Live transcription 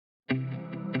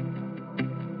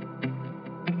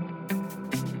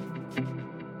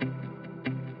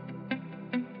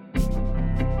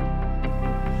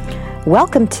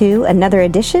Welcome to another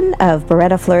edition of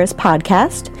Beretta Fleurs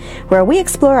podcast, where we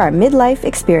explore our midlife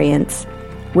experience.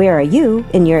 Where are you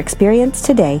in your experience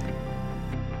today?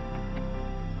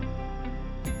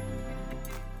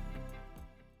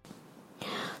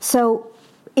 So,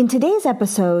 in today's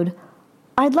episode,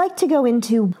 I'd like to go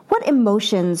into what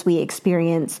emotions we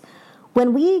experience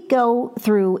when we go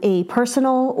through a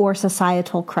personal or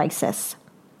societal crisis.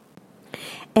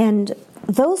 And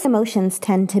those emotions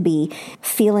tend to be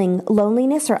feeling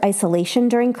loneliness or isolation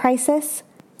during crisis,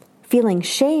 feeling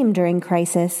shame during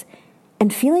crisis,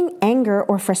 and feeling anger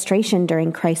or frustration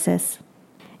during crisis.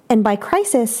 And by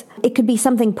crisis, it could be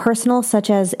something personal such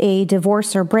as a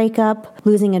divorce or breakup,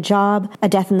 losing a job, a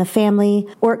death in the family,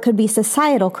 or it could be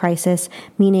societal crisis,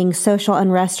 meaning social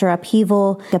unrest or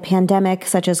upheaval, a pandemic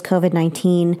such as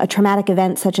COVID-19, a traumatic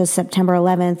event such as September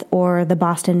 11th or the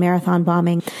Boston Marathon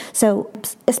bombing. So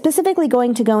specifically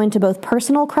going to go into both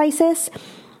personal crisis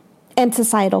and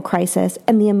societal crisis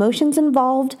and the emotions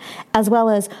involved, as well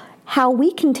as how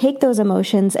we can take those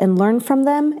emotions and learn from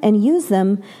them and use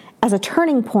them as a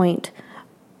turning point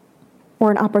or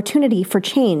an opportunity for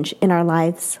change in our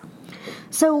lives.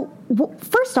 So,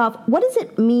 first off, what does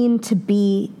it mean to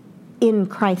be in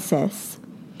crisis?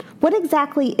 What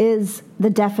exactly is the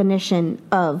definition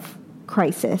of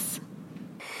crisis?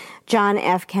 John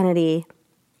F. Kennedy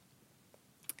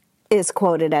is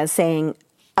quoted as saying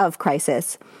of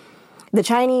crisis, "The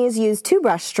Chinese use two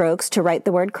brush strokes to write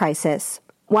the word crisis.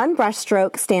 One brush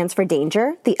stroke stands for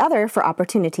danger, the other for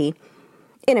opportunity.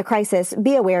 In a crisis,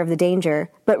 be aware of the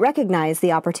danger, but recognize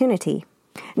the opportunity."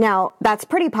 Now, that's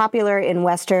pretty popular in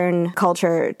Western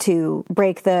culture to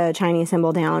break the Chinese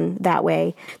symbol down that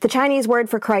way. The Chinese word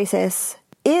for crisis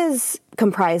is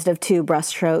comprised of two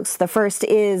brushstrokes. The first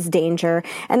is danger,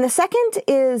 and the second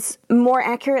is more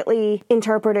accurately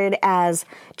interpreted as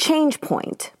change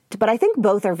point. But I think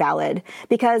both are valid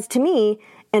because to me,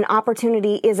 an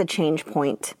opportunity is a change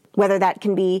point, whether that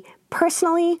can be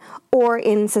personally or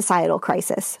in societal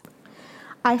crisis.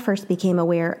 I first became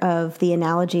aware of the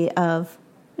analogy of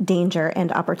danger and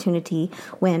opportunity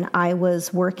when I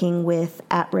was working with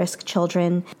at-risk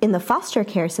children in the foster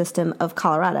care system of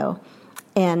Colorado.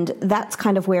 And that's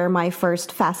kind of where my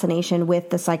first fascination with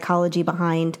the psychology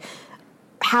behind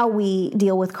how we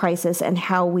deal with crisis and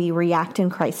how we react in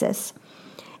crisis.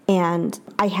 And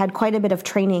I had quite a bit of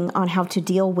training on how to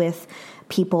deal with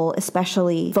people,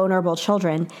 especially vulnerable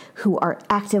children, who are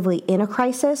actively in a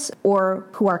crisis or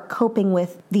who are coping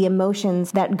with the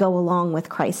emotions that go along with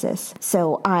crisis.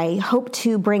 So I hope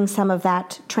to bring some of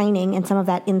that training and some of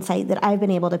that insight that I've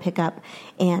been able to pick up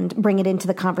and bring it into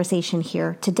the conversation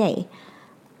here today.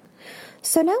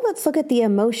 So now let's look at the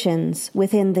emotions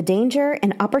within the danger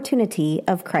and opportunity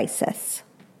of crisis.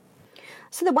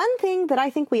 So the one thing that I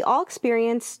think we all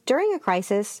experience during a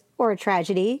crisis or a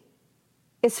tragedy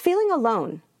is feeling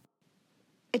alone.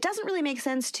 It doesn't really make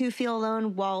sense to feel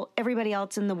alone while everybody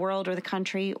else in the world or the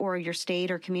country or your state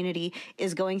or community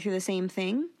is going through the same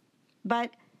thing.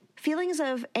 But feelings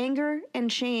of anger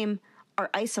and shame are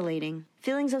isolating.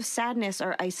 Feelings of sadness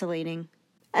are isolating.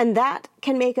 And that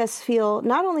can make us feel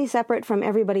not only separate from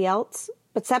everybody else,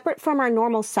 but separate from our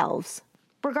normal selves.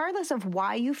 Regardless of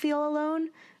why you feel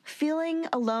alone, feeling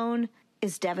alone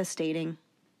is devastating.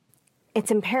 It's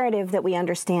imperative that we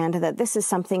understand that this is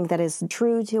something that is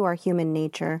true to our human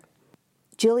nature.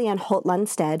 Julianne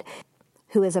Holt-Lunstad,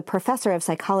 who is a professor of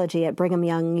psychology at Brigham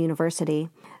Young University,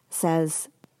 says,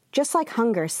 "Just like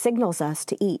hunger signals us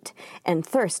to eat and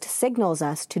thirst signals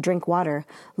us to drink water,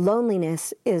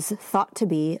 loneliness is thought to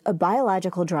be a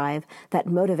biological drive that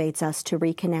motivates us to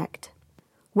reconnect.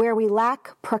 Where we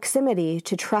lack proximity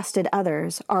to trusted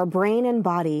others, our brain and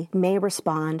body may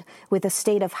respond with a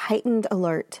state of heightened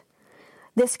alert.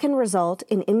 This can result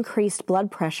in increased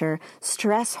blood pressure,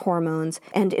 stress hormones,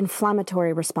 and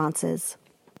inflammatory responses."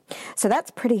 So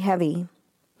that's pretty heavy.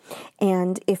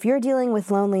 And if you're dealing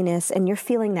with loneliness and you're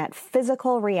feeling that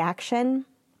physical reaction,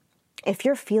 if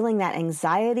you're feeling that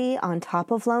anxiety on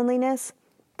top of loneliness,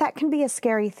 that can be a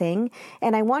scary thing.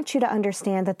 And I want you to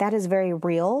understand that that is very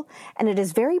real and it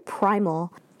is very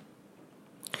primal.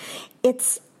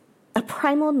 It's a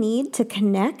primal need to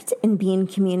connect and be in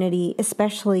community,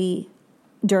 especially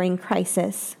during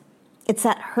crisis. It's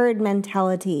that herd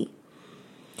mentality.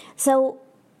 So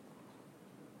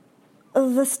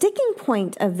the sticking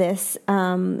point of this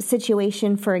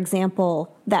situation, for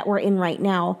example, that we're in right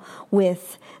now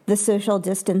with the social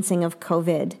distancing of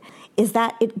COVID, is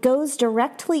that it goes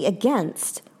directly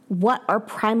against what our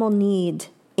primal need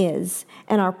is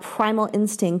and our primal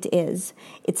instinct is.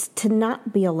 It's to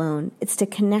not be alone. It's to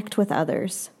connect with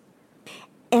others.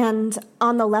 And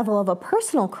on the level of a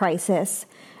personal crisis,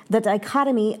 the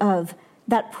dichotomy of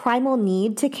that primal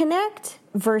need to connect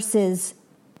versus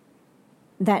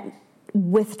that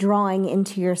withdrawing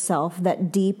into yourself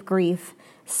that deep grief,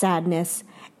 sadness,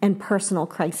 and personal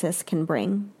crisis can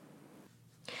bring.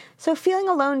 So feeling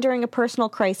alone during a personal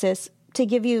crisis, to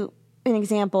give you an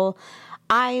example,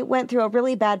 I went through a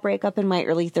really bad breakup in my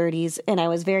early 30s and I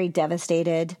was very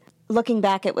devastated. Looking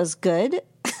back, it was good.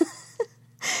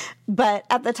 But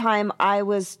at the time, I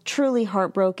was truly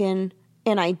heartbroken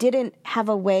and I didn't have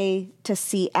a way to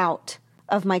see out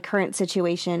of my current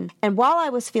situation. And while I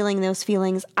was feeling those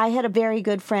feelings, I had a very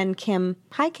good friend, Kim.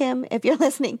 Hi, Kim, if you're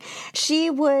listening. She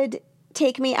would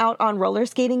take me out on roller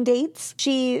skating dates.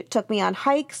 She took me on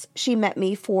hikes. She met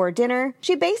me for dinner.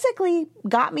 She basically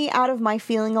got me out of my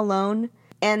feeling alone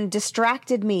and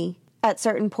distracted me at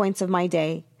certain points of my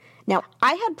day. Now,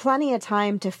 I had plenty of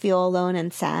time to feel alone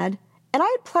and sad, and I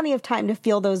had plenty of time to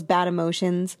feel those bad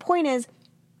emotions. Point is,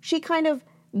 she kind of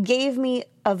gave me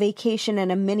a vacation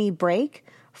and a mini break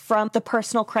from the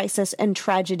personal crisis and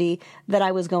tragedy that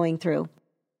I was going through.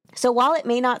 So while it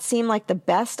may not seem like the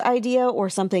best idea or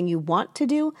something you want to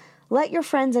do, let your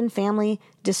friends and family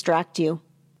distract you.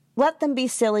 Let them be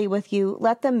silly with you.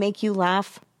 Let them make you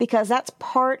laugh, because that's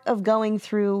part of going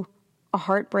through a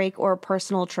heartbreak or a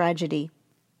personal tragedy.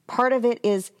 Part of it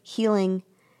is healing,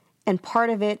 and part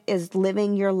of it is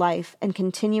living your life and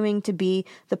continuing to be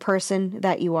the person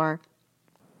that you are.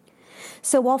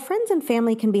 So while friends and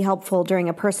family can be helpful during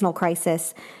a personal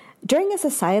crisis, during a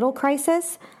societal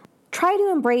crisis, try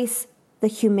to embrace the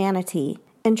humanity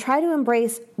and try to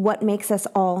embrace what makes us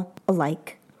all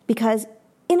alike. Because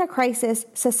in a crisis,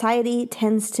 society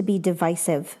tends to be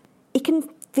divisive. It can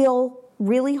feel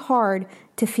really hard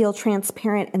to feel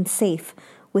transparent and safe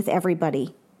with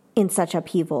everybody in such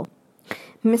upheaval.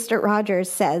 Mr. Rogers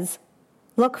says,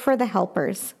 "Look for the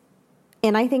helpers."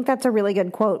 And I think that's a really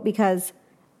good quote because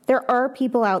there are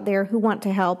people out there who want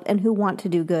to help and who want to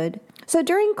do good. So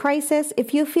during crisis,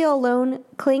 if you feel alone,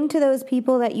 cling to those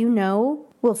people that you know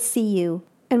will see you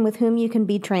and with whom you can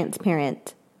be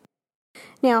transparent.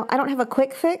 Now, I don't have a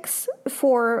quick fix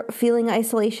for feeling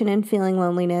isolation and feeling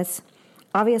loneliness.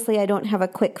 Obviously, I don't have a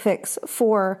quick fix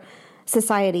for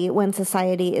society when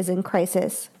society is in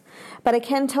crisis. But I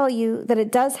can tell you that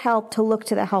it does help to look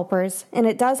to the helpers, and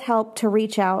it does help to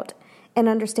reach out and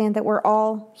understand that we're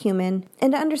all human,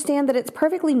 and to understand that it's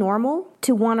perfectly normal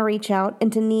to want to reach out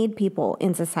and to need people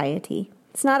in society.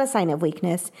 It's not a sign of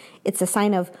weakness. It's a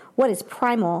sign of what is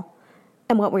primal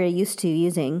and what we're used to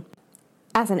using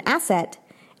as an asset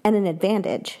and an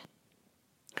advantage.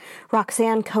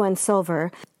 Roxanne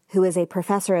Cohen-Silver, who is a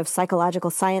professor of psychological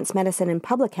science, medicine, and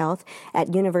public health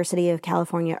at University of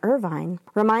California, Irvine,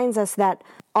 reminds us that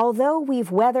although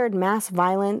we've weathered mass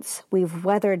violence, we've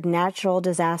weathered natural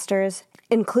disasters,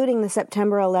 including the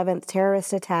September 11th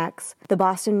terrorist attacks, the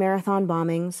Boston Marathon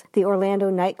bombings, the Orlando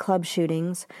nightclub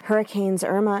shootings, Hurricanes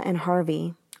Irma and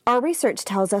Harvey, our research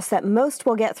tells us that most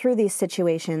will get through these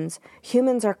situations.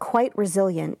 Humans are quite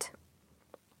resilient.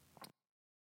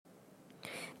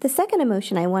 The second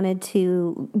emotion I wanted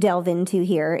to delve into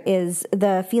here is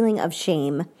the feeling of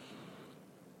shame.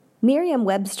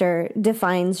 Merriam-Webster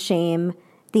defines shame,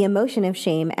 the emotion of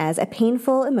shame, as a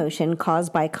painful emotion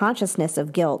caused by consciousness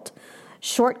of guilt,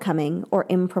 shortcoming, or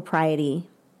impropriety.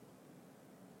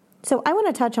 So I want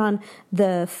to touch on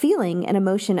the feeling and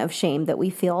emotion of shame that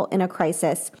we feel in a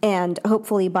crisis, and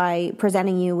hopefully by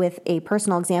presenting you with a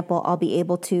personal example, I'll be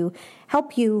able to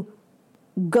help you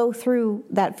go through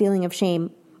that feeling of shame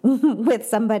with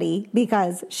somebody,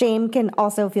 because shame can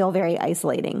also feel very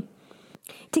isolating.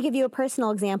 To give you a personal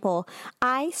example,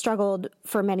 I struggled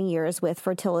for many years with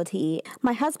fertility.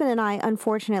 My husband and I,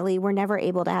 unfortunately, were never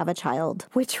able to have a child,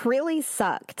 which really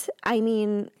sucked. I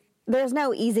mean, there's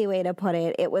no easy way to put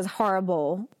it. It was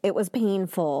horrible. It was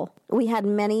painful. We had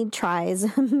many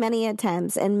tries, many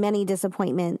attempts, and many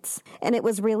disappointments. And it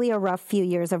was really a rough few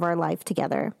years of our life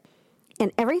together.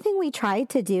 And everything we tried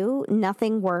to do,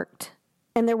 nothing worked.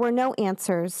 And there were no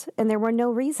answers, and there were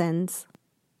no reasons.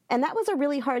 And that was a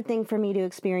really hard thing for me to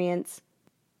experience.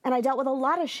 And I dealt with a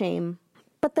lot of shame.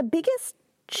 But the biggest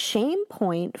shame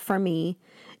point for me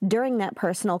during that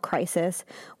personal crisis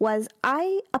was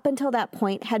I, up until that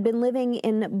point, had been living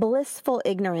in blissful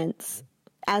ignorance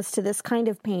as to this kind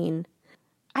of pain.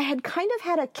 I had kind of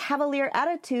had a cavalier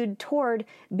attitude toward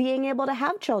being able to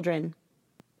have children.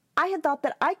 I had thought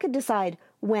that I could decide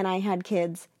when I had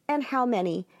kids and how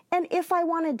many, and if I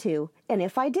wanted to, and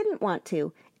if I didn't want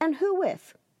to, and who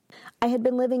with. I had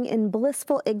been living in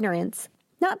blissful ignorance,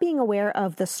 not being aware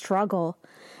of the struggle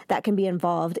that can be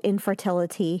involved in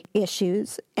fertility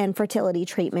issues and fertility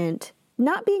treatment,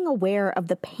 not being aware of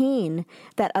the pain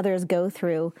that others go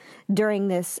through during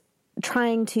this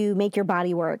trying to make your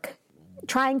body work,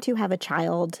 trying to have a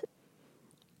child,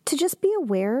 to just be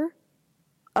aware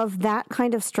of that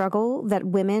kind of struggle that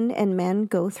women and men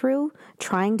go through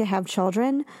trying to have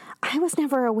children. I was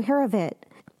never aware of it.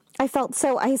 I felt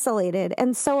so isolated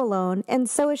and so alone and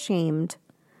so ashamed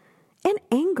and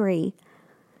angry.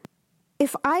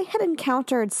 If I had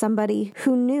encountered somebody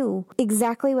who knew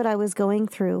exactly what I was going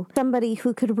through, somebody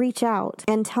who could reach out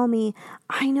and tell me,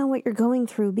 I know what you're going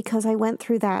through because I went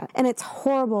through that and it's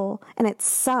horrible and it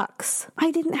sucks. I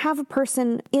didn't have a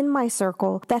person in my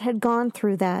circle that had gone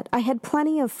through that. I had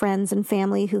plenty of friends and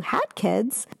family who had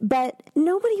kids, but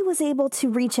nobody was able to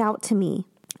reach out to me.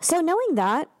 So knowing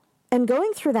that and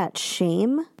going through that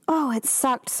shame, oh, it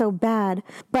sucked so bad.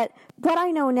 But what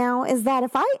I know now is that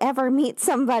if I ever meet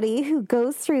somebody who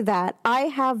goes through that, I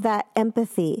have that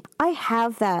empathy. I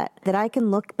have that I can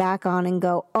look back on and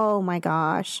go, oh my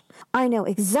gosh, I know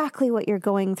exactly what you're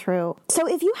going through. So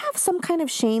if you have some kind of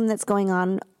shame that's going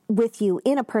on with you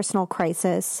in a personal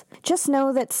crisis, just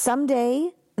know that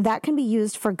someday that can be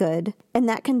used for good and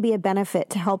that can be a benefit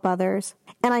to help others.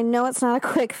 And I know it's not a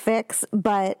quick fix,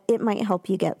 but it might help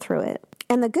you get through it.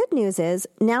 And the good news is,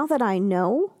 now that I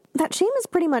know, that shame is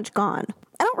pretty much gone.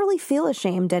 I don't really feel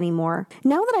ashamed anymore.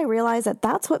 Now that I realize that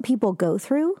that's what people go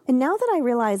through, and now that I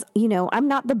realize, I'm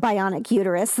not the bionic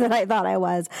uterus that I thought I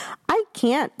was, I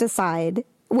can't decide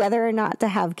whether or not to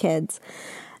have kids.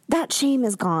 That shame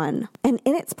is gone. And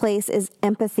in its place is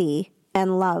empathy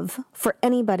and love for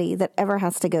anybody that ever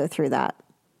has to go through that.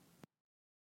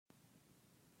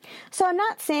 So I'm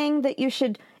not saying that you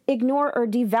should ignore or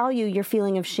devalue your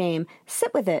feeling of shame.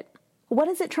 Sit with it. What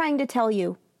is it trying to tell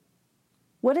you?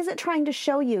 What is it trying to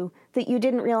show you that you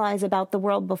didn't realize about the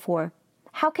world before?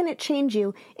 How can it change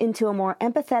you into a more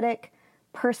empathetic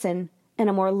person and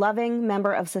a more loving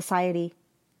member of society?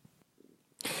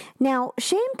 Now,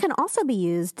 shame can also be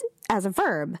used as a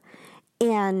verb,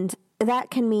 and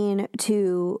that can mean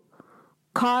to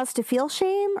cause to feel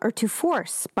shame or to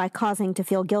force by causing to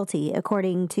feel guilty,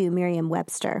 according to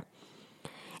Merriam-Webster.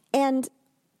 And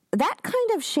that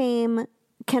kind of shame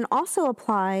can also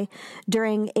apply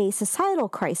during a societal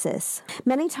crisis.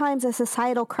 Many times a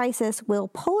societal crisis will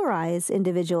polarize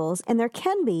individuals, and there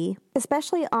can be,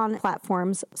 especially on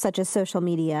platforms such as social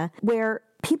media, where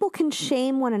people can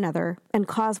shame one another and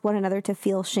cause one another to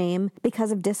feel shame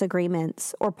because of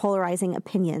disagreements or polarizing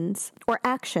opinions or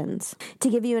actions. To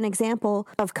give you an example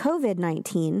of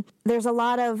COVID-19, there's a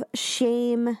lot of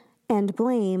shame and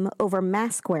blame over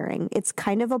mask wearing. It's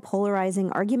kind of a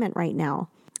polarizing argument right now.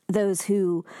 Those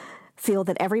who feel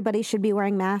that everybody should be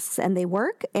wearing masks and they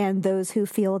work, and those who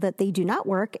feel that they do not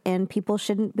work and people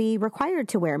shouldn't be required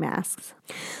to wear masks.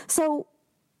 So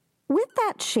with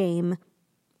that shame,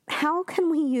 how can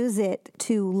we use it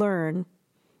to learn?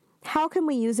 How can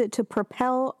we use it to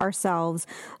propel ourselves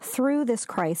through this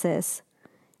crisis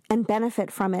and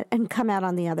benefit from it and come out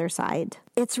on the other side?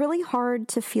 It's really hard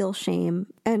to feel shame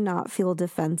and not feel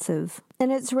defensive. And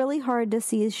it's really hard to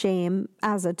see shame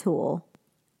as a tool.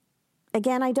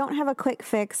 Again, I don't have a quick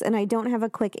fix and I don't have a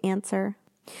quick answer.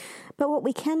 But what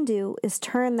we can do is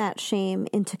turn that shame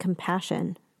into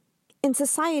compassion. In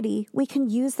society, we can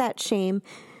use that shame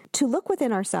to look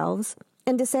within ourselves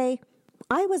and to say,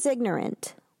 I was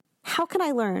ignorant. How can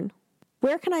I learn?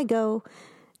 Where can I go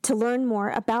to learn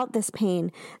more about this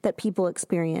pain that people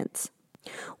experience?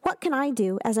 What can I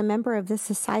do as a member of this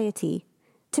society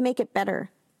to make it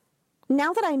better?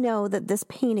 Now that I know that this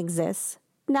pain exists,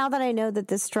 now that I know that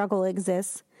this struggle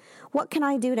exists, what can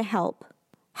I do to help?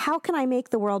 How can I make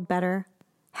the world better?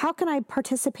 How can I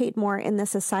participate more in the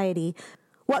society?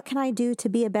 What can I do to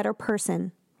be a better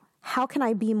person? How can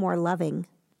I be more loving?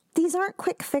 These aren't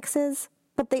quick fixes,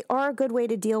 but they are a good way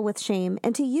to deal with shame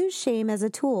and to use shame as a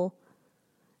tool.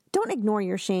 Don't ignore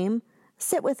your shame.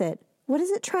 Sit with it. What is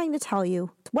it trying to tell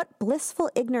you? What blissful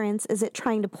ignorance is it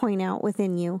trying to point out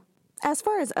within you? As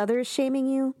far as others shaming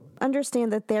you,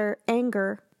 understand that their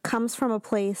anger comes from a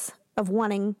place of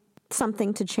wanting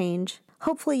something to change.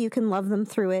 Hopefully you can love them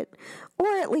through it, or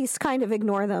at least kind of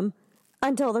ignore them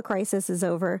until the crisis is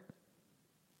over.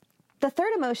 The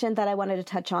third emotion that I wanted to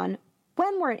touch on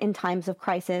when we're in times of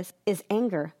crisis is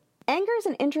anger. Anger is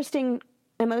an interesting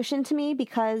emotion to me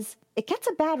because it gets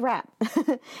a bad rap.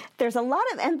 There's a lot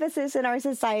of emphasis in our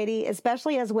society,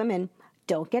 especially as women.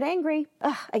 Don't get angry.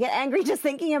 Ugh, I get angry just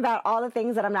thinking about all the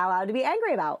things that I'm not allowed to be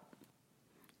angry about.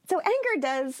 So anger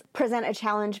does present a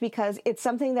challenge because it's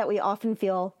something that we often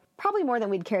feel probably more than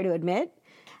we'd care to admit.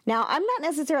 Now, I'm not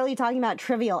necessarily talking about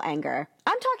trivial anger.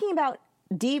 I'm talking about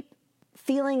deep,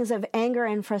 feelings of anger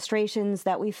and frustrations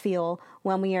that we feel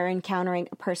when we are encountering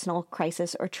a personal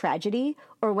crisis or tragedy,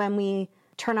 or when we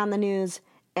turn on the news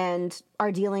and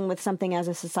are dealing with something as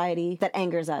a society that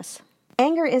angers us.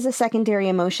 Anger is a secondary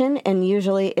emotion, and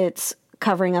usually it's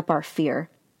covering up our fear,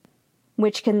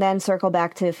 which can then circle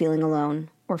back to feeling alone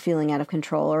or feeling out of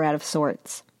control or out of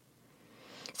sorts.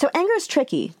 So anger is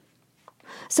tricky.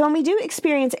 So when we do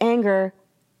experience anger,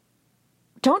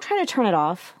 don't try to turn it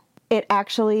off. It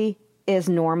actually is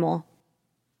normal.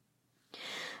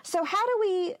 So how do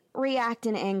we react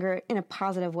in anger in a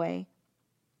positive way?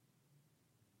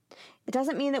 It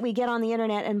doesn't mean that we get on the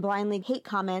internet and blindly hate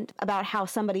comment about how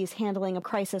somebody's handling a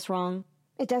crisis wrong.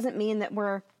 It doesn't mean that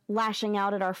we're lashing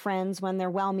out at our friends when they're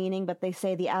well-meaning, but they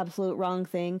say the absolute wrong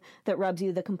thing that rubs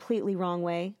you the completely wrong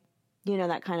way. You know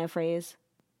that kind of phrase.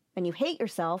 And you hate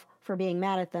yourself for being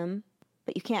mad at them,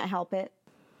 but you can't help it.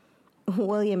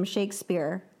 William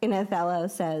Shakespeare in Othello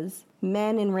says,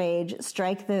 "Men in rage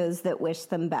strike those that wish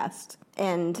them best."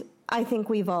 And I think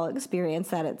we've all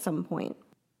experienced that at some point.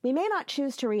 We may not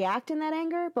choose to react in that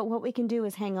anger, but what we can do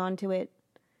is hang on to it,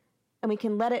 and we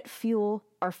can let it fuel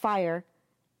our fire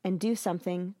and do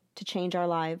something to change our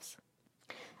lives.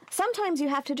 Sometimes you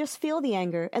have to just feel the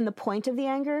anger, and the point of the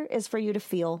anger is for you to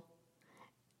feel.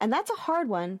 And that's a hard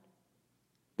one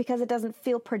because it doesn't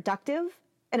feel productive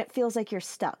and it feels like you're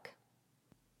stuck.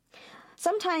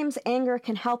 Sometimes anger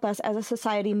can help us as a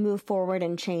society move forward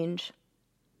and change.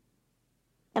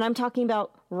 And I'm talking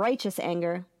about righteous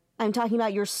anger. I'm talking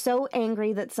about you're so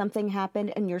angry that something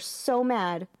happened and you're so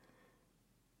mad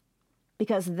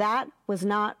because that was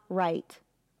not right.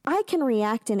 I can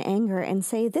react in anger and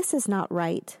say, this is not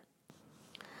right.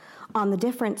 On the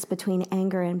difference between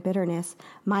anger and bitterness,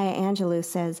 Maya Angelou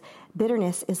says,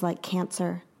 bitterness is like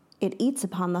cancer. It eats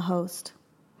upon the host.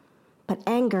 But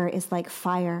anger is like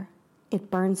fire.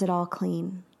 It burns it all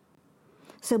clean.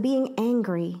 So being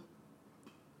angry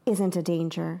isn't a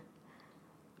danger.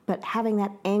 But having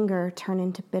that anger turn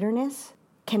into bitterness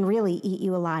can really eat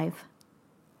you alive.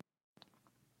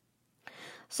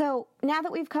 So now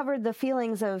that we've covered the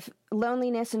feelings of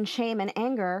loneliness and shame and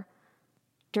anger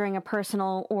during a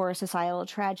personal or societal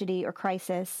tragedy or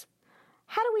crisis,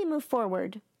 how do we move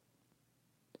forward?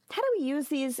 How do we use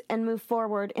these and move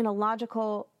forward in a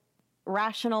logical,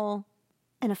 rational,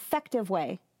 and effective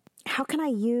way? How can I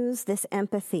use this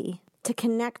empathy to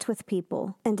connect with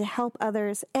people and to help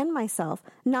others and myself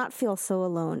not feel so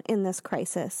alone in this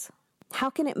crisis? How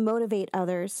can it motivate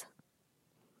others?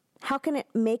 How can it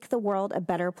make the world a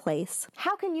better place?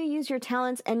 How can you use your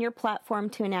talents and your platform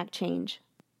to enact change?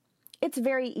 It's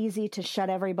very easy to shut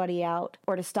everybody out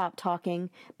or to stop talking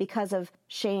because of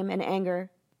shame and anger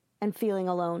and feeling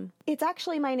alone. It's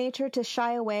actually my nature to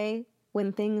shy away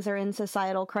when things are in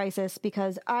societal crisis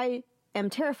because I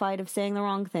am terrified of saying the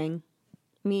wrong thing.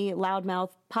 Me,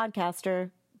 loudmouth,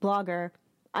 podcaster, blogger,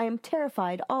 I am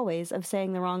terrified always of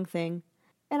saying the wrong thing.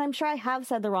 And I'm sure I have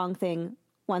said the wrong thing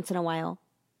once in a while.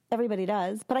 Everybody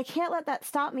does. But I can't let that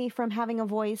stop me from having a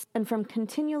voice and from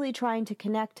continually trying to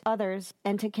connect others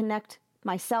and to connect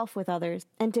myself with others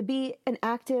and to be an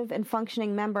active and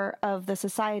functioning member of the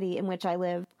society in which I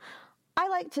live. I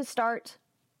like to start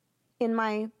in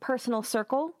my personal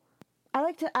circle. I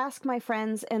like to ask my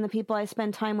friends and the people I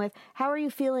spend time with, how are you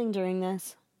feeling during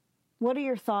this? What are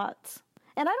your thoughts?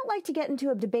 And I don't like to get into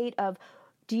a debate of,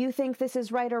 do you think this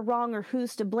is right or wrong or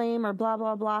who's to blame or blah,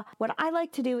 blah, blah. What I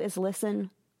like to do is listen.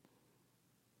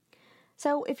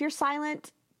 So if you're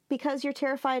silent because you're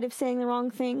terrified of saying the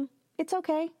wrong thing, it's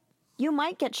okay. You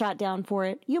might get shot down for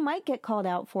it. You might get called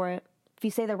out for it. If you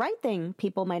say the right thing,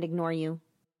 people might ignore you.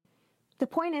 The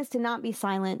point is to not be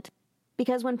silent,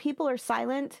 because when people are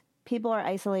silent, people are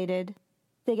isolated.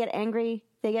 They get angry,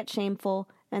 they get shameful,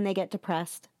 and they get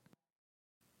depressed.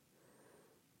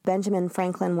 Benjamin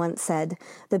Franklin once said,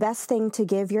 "The best thing to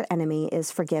give your enemy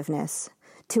is forgiveness.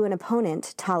 To an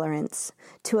opponent, tolerance.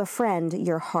 To a friend,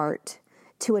 your heart.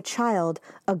 To a child,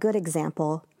 a good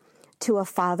example. To a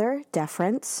father,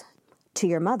 deference. To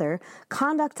your mother,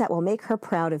 conduct that will make her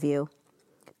proud of you.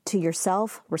 To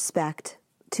yourself, respect.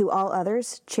 To all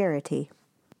others, charity."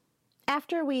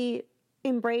 After we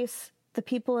embrace the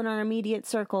people in our immediate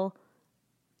circle,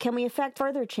 can we affect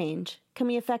further change? Can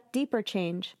we affect deeper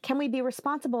change? Can we be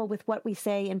responsible with what we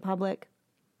say in public,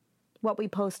 what we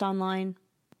post online?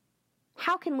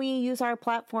 How can we use our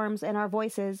platforms and our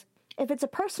voices? If it's a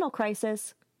personal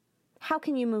crisis, how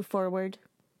can you move forward?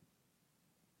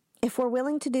 If we're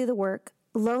willing to do the work,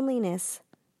 loneliness,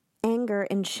 anger,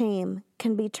 and shame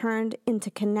can be turned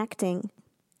into connecting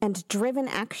and driven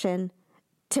action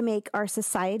to make our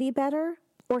society better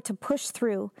or to push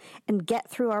through and get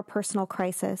through our personal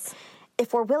crisis.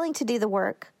 If we're willing to do the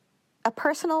work, a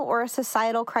personal or a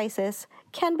societal crisis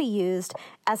can be used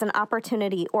as an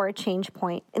opportunity or a change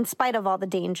point in spite of all the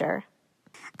danger.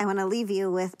 I want to leave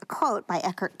you with a quote by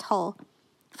Eckhart Tolle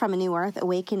from A New Earth,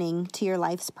 Awakening to Your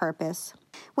Life's Purpose.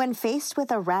 When faced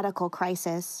with a radical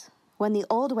crisis, when the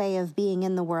old way of being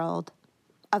in the world,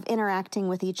 of interacting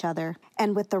with each other,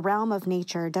 and with the realm of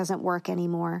nature doesn't work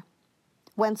anymore,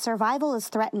 when survival is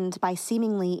threatened by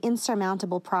seemingly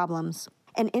insurmountable problems,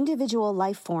 an individual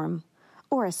life form,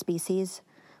 or a species,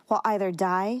 will either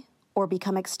die or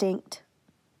become extinct,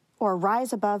 or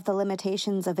rise above the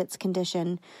limitations of its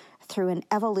condition through an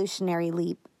evolutionary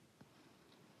leap.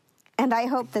 And I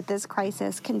hope that this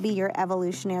crisis can be your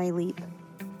evolutionary leap.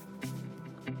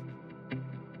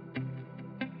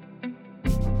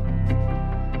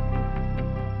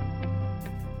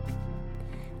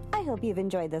 I hope you've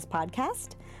enjoyed this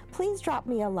podcast. Please drop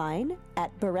me a line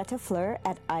at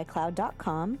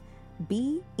berettafleur@icloud.com,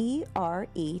 BERETTAFLEUR.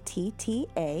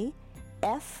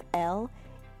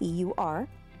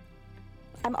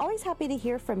 I'm always happy to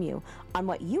hear from you on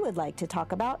what you would like to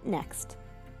talk about next.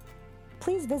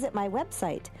 Please visit my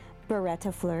website,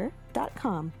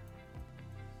 berettafleur.com.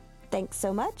 Thanks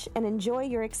so much and enjoy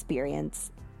your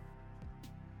experience.